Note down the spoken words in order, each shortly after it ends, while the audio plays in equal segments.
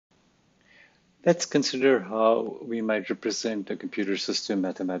Let's consider how we might represent a computer system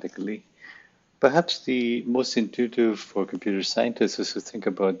mathematically. Perhaps the most intuitive for computer scientists is to think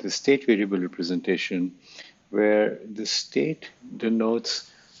about the state variable representation, where the state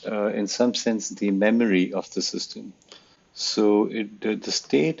denotes, in some sense, the memory of the system. So the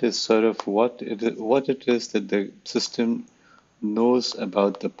state is sort of what it is that the system knows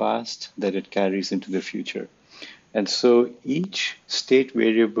about the past that it carries into the future. And so each state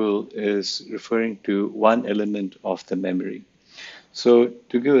variable is referring to one element of the memory. So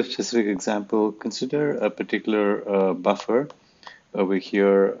to give a specific example, consider a particular buffer over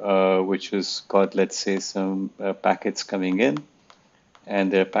here, which has got, let's say, some packets coming in, and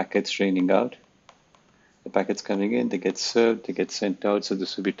there are packets raining out. The packets coming in, they get served, they get sent out. So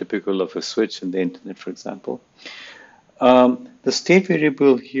this would be typical of a switch in the internet, for example. The state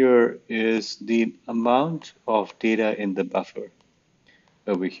variable here is the amount of data in the buffer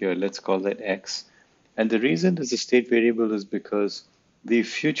over here. Let's call that x. And the reason it's a state variable is because the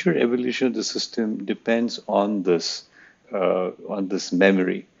future evolution of the system depends on this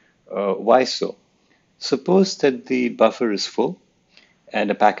memory. Why so? Suppose that the buffer is full and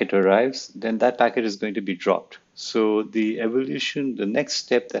a packet arrives, then that packet is going to be dropped. So the evolution, the next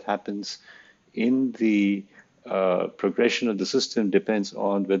step that happens in the progression of the system depends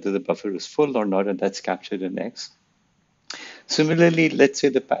on whether the buffer is full or not, and that's captured in X. Similarly, let's say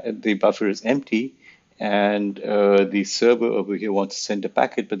the buffer is empty and the server over here wants to send a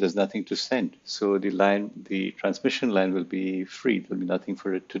packet, but there's nothing to send. So the transmission line will be free. There'll be nothing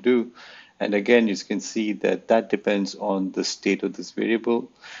for it to do. And again, you can see that that depends on the state of this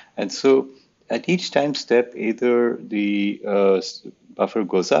variable. And so at each time step, either the buffer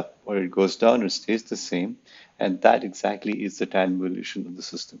goes up or it goes down or stays the same. And that exactly is the time evolution of the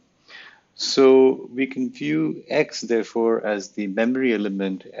system. So we can view X, therefore, as the memory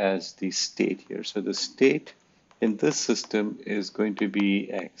element as the state here. So the state in this system is going to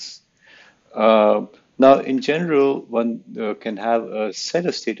be X. Uh, Now, in general, one can have a set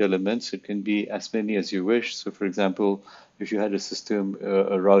of state elements. It can be as many as you wish. So, for example, if you had a system,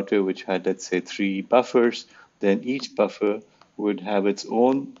 a router which had, let's say, three buffers, then each buffer would have its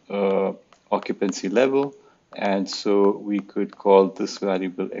own occupancy level. And so we could call this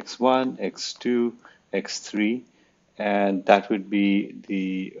variable x1, x2, x3, and that would be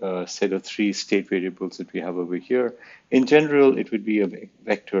the set of three state variables that we have over here. In general, it would be a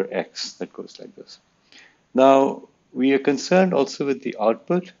vector x that goes like this. Now, we are concerned also with the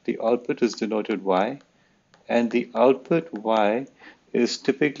output. The output is denoted y, and the output y is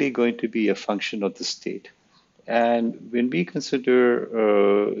typically going to be a function of the state. And when we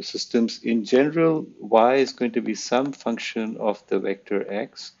consider systems in general, y is going to be some function of the vector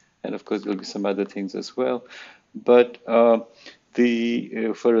x, and of course there'll be some other things as well. But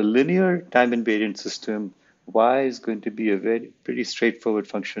the for a linear time invariant system, y is going to be a very pretty straightforward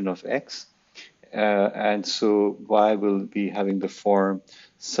function of x, and so y will be having the form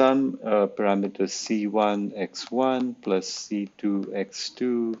some parameter c1 x1 plus c2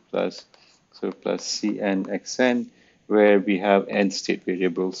 x2 plus plus cn xn, where we have n state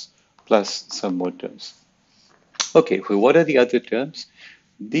variables plus some more terms. Okay, so what are the other terms?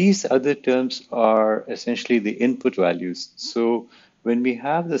 These other terms are essentially the input values. So when we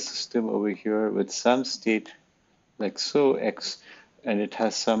have the system over here with some state like so, x, and it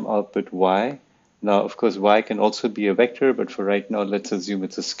has some output y. Now, of course, y can also be a vector, but for right now, let's assume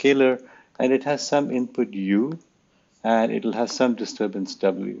it's a scalar, and it has some input u, and it'll have some disturbance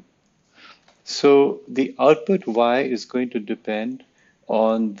w. So the output y is going to depend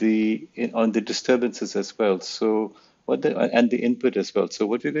on the disturbances as well. So and the input as well. So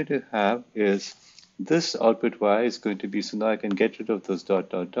what we're going to have is this output y is going to be, so now I can get rid of those dot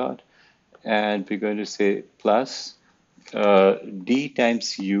dot dot, and we're going to say plus d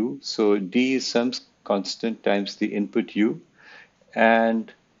times u. So d is some constant times the input u,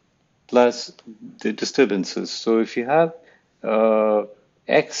 and plus the disturbances. So if you have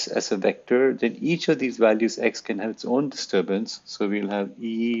x as a vector, then each of these values x can have its own disturbance. So we'll have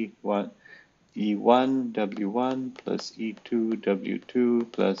E1 W1 plus E2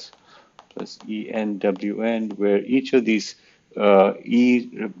 W2 plus En Wn, where each of these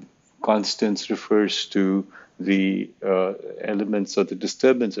E constants refers to the elements of the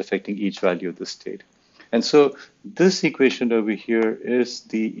disturbance affecting each value of the state. And so this equation over here is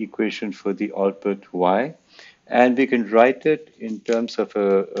the equation for the output y. And we can write it in terms of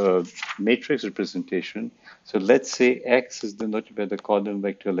a matrix representation. So let's say x is denoted by the column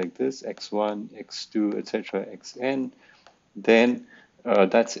vector like this, x1, x2, etc., xn. Then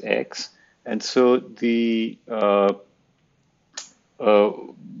that's x. And so uh,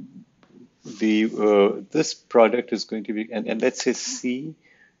 the this product is going to be, and let's say C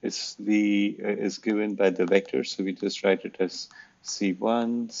is given by the vector, so we just write it as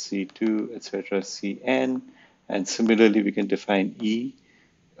C1, C2, etc., Cn, and similarly we can define E,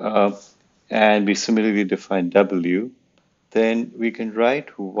 uh, and we similarly define W. Then we can write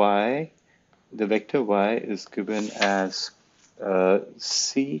Y, the vector Y is given as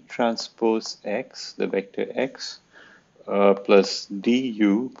C transpose X, the vector X, plus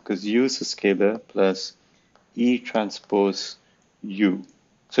du, because u is a scalar, plus E transpose u.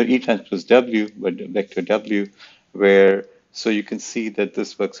 So E transpose W, but vector W, where, so you can see that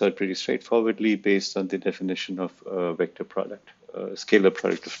this works out pretty straightforwardly based on the definition of vector product, scalar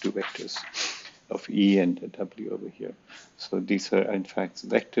product of two vectors, of E and W over here. So these are in fact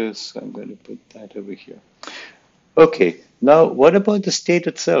vectors, so I'm going to put that over here. Okay, now what about the state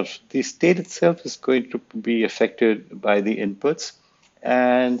itself? The state itself is going to be affected by the inputs.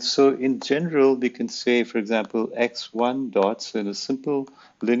 And so in general, we can say, for example, x1 dot, so in a simple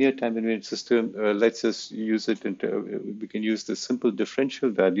linear time invariant system, let's just use it into, we can use the simple differential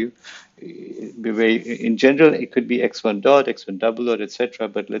value. In general, it could be x1 dot, x1 double dot, etc.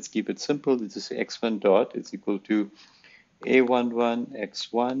 But let's keep it simple. Let's just say x1 dot is equal to a11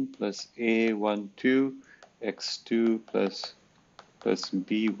 x1 plus a12 x2 plus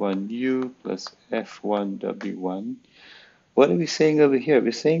b1u plus f1 w1. What are we saying over here?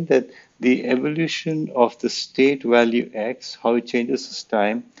 We're saying that the evolution of the state value x, how it changes as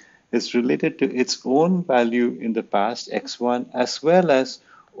time, is related to its own value in the past, x1, as well as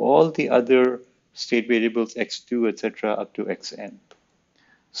all the other state variables, x2, etc., up to xn.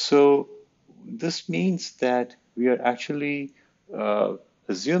 So this means that we are actually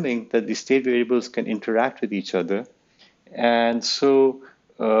assuming that the state variables can interact with each other. And so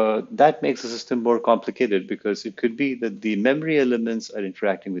that makes the system more complicated because it could be that the memory elements are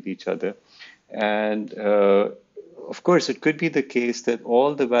interacting with each other. And of course, it could be the case that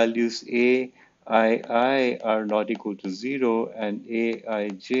all the values ai are not equal to 0 and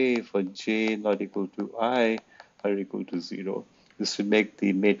aij for j not equal to I are equal to 0. This would make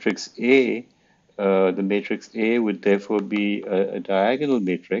the matrix A would therefore be a diagonal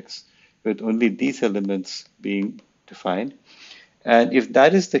matrix with only these elements being defined. And if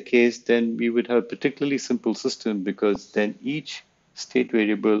that is the case, then we would have a particularly simple system because then each state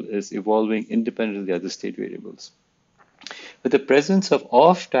variable is evolving independent of the other state variables. But the presence of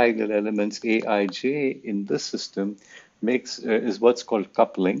off-diagonal elements aij in this system is what's called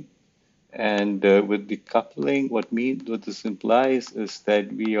coupling. And with the coupling, what this implies is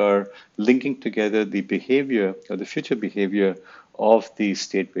that we are linking together the behavior or the future behavior of these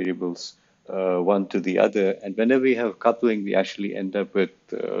state variables one to the other. And whenever we have coupling, we actually end up with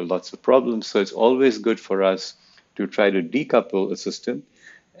lots of problems. So it's always good for us to try to decouple a system.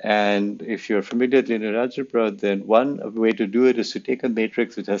 And if you're familiar with linear algebra, then one way to do it is to take a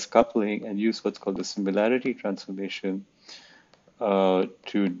matrix which has coupling and use what's called the similarity transformation to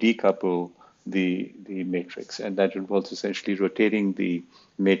decouple the matrix, and that involves essentially rotating the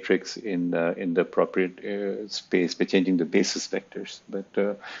matrix in the appropriate space by changing the basis vectors.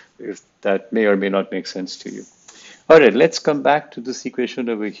 But if that may or may not make sense to you. All right, let's come back to this equation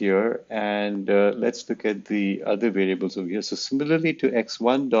over here, and let's look at the other variables over here. So similarly to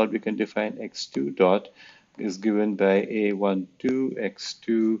x1 dot, we can define x2 dot is given by a12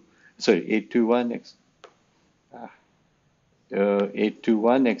 x2, sorry, a21 x.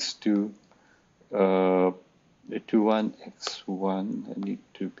 A21 x2, A21 x1, I need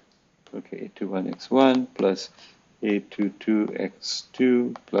to, okay, A21 x1 plus A22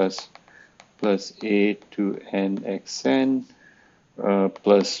 x2 plus A2n xn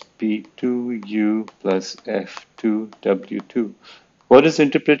plus B2u plus F2w2. What is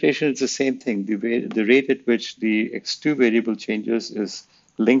interpretation? It's the same thing. The rate at which the x2 variable changes is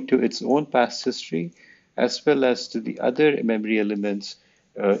linked to its own past history as well as to the other memory elements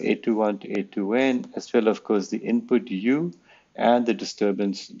A21 to A2n, as well, of course, the input u and the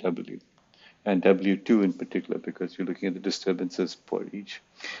disturbance w, and W2 in particular, because you're looking at the disturbances for each.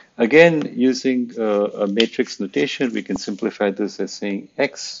 Again, using a matrix notation, we can simplify this as saying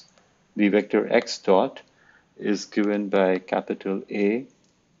x, the vector x dot, is given by capital A,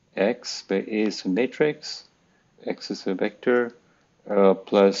 x, where A is a matrix, x is a vector,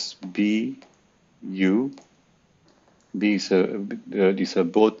 plus B, U. These are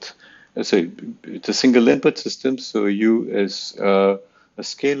both, sorry, it's a single input system, so U is a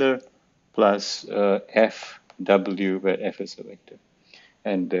scalar plus F, W, where F is a vector.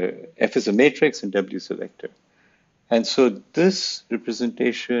 And F is a matrix and W is a vector. And so this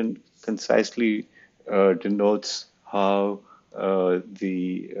representation concisely denotes how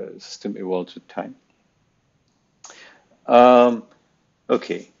the system evolves with time. Um,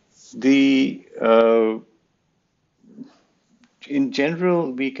 okay, the in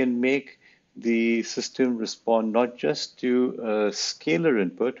general, we can make the system respond not just to a scalar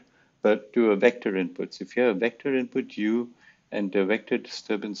input, but to a vector input. So if you have a vector input u and a vector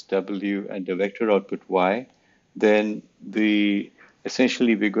disturbance w and a vector output y, then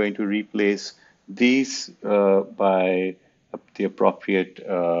essentially we're going to replace these by the appropriate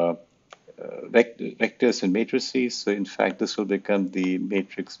vectors and matrices. So in fact, this will become the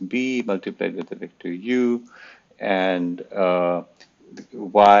matrix B multiplied with the vector U, and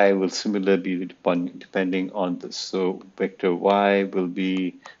Y will similarly be depending on this. So vector Y will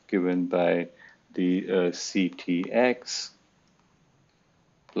be given by the CTX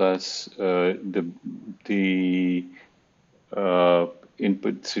plus the uh,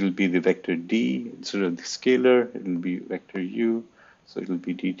 inputs will be the vector D instead of the scalar. It will be vector U, so it will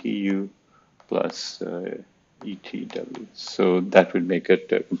be DTU plus ETW. So that would make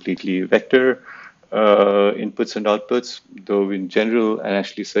it completely vector inputs and outputs, though in general, and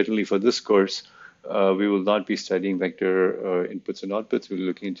actually certainly for this course, we will not be studying vector inputs and outputs. We're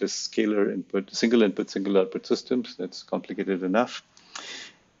looking at just scalar input, single output systems. That's complicated enough.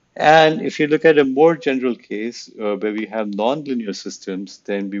 And if you look at a more general case where we have nonlinear systems,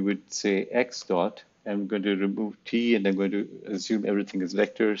 then we would say x dot. I'm going to remove t and I'm going to assume everything is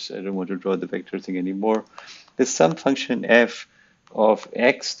vectors. I don't want to draw the vector thing anymore. There's some function f of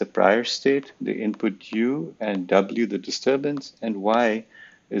x, the prior state, the input u, and w, the disturbance, and y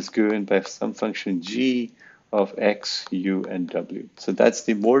is given by some function g of x, u, and w. So that's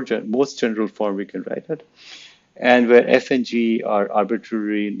the most general form we can write it, and where f and g are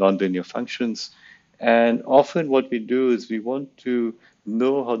arbitrary nonlinear functions. And often what we do is we want to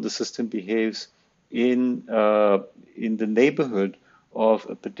know how the system behaves in the neighborhood of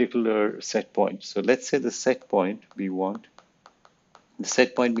a particular set point. So let's say the set point we want, the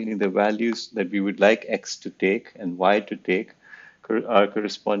set point meaning the values that we would like x to take and y to take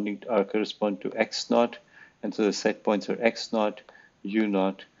correspond to x naught, and so the set points are x naught, u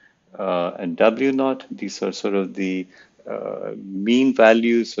naught, and w naught. These are sort of the mean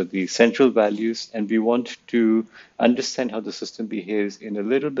values or the central values, and we want to understand how the system behaves in a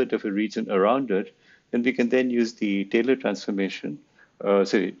little bit of a region around it. Then we can then use the Taylor transformation,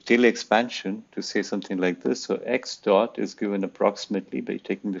 Taylor expansion to say something like this. So x dot is given approximately by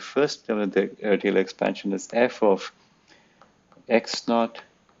taking the first term of the Taylor expansion as f of x naught,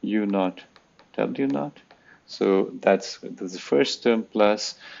 u naught, w naught. So that's the first term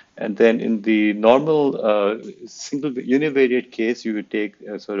plus, and then in the normal single univariate case, you would take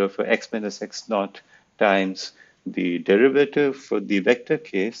sort of x minus x naught times the derivative. For the vector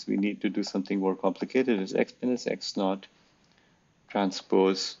case, we need to do something more complicated. It's x minus x naught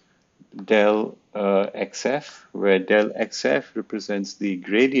transpose del xf, where del xf represents the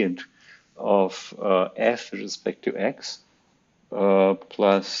gradient of f with respect to x,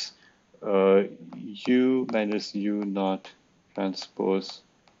 plus u minus u naught transpose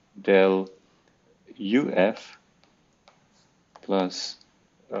del uf plus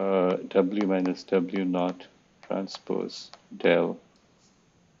w minus w naught transpose del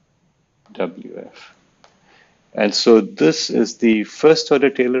wf. And so this is the first order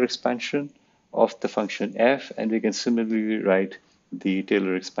Taylor expansion of the function f, and we can similarly write the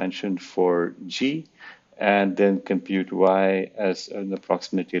Taylor expansion for g, and then compute y as an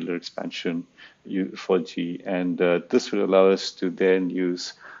approximate Taylor expansion for g. And this will allow us to then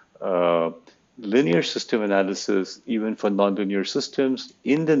use linear system analysis even for nonlinear systems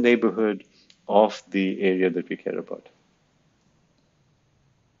in the neighborhood of the area that we care about.